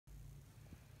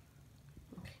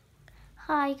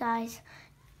Hi guys,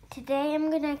 today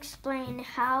I'm gonna explain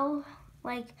how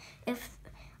if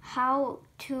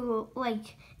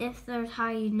there's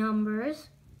high numbers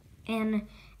and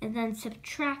then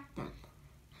subtract them.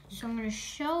 So I'm gonna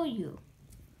show you.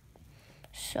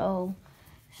 So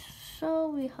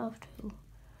we have to.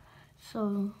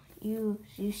 So you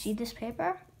see this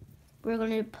paper? We're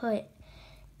gonna put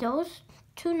those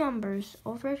two numbers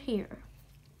over here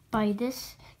by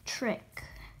this trick.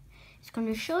 It's going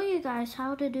to show you guys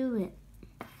how to do it.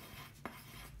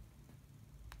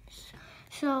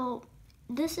 So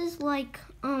this is like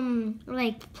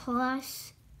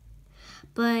plus,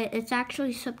 but it's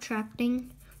actually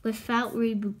subtracting without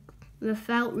regrouping.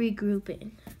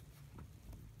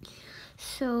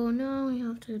 So now we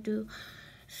have to do.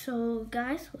 So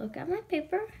guys, look at my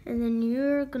paper, and then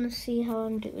you're gonna see how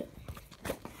I'm doing it.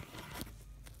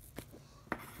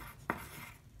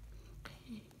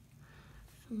 Okay.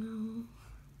 So now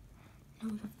we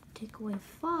have to take away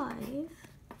 5.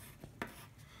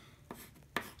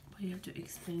 But you have to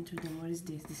explain to them, what is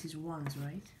this? This is ones,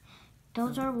 right?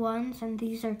 Those are ones and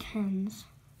these are tens.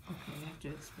 Okay, you have to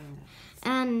explain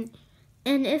that.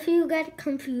 And if you get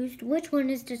confused which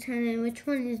one is the 10 and which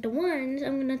one is the ones,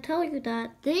 I'm going to tell you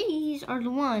that these are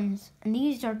the ones and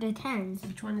these are the tens.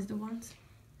 Which one is the ones?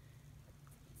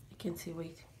 I can't see,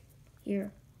 wait.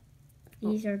 Here.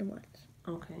 These are the ones.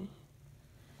 Okay.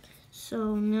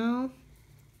 So now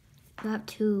got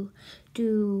to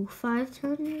do 5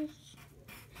 tens.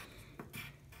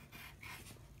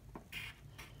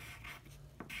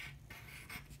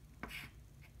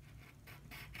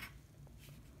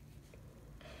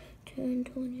 $10,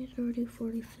 $20, $30,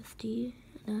 $40, $50.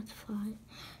 That's 5.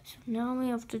 So now we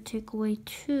have to take away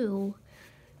 2.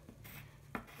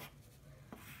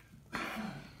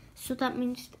 So that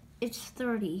means it's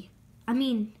 30. I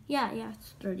mean, yeah,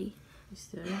 it's 30. It's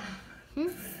 30?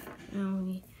 Now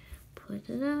we put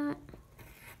that.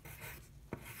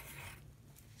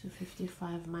 So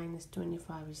 55 minus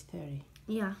 25 is 30.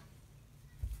 Yeah.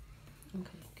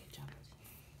 Okay.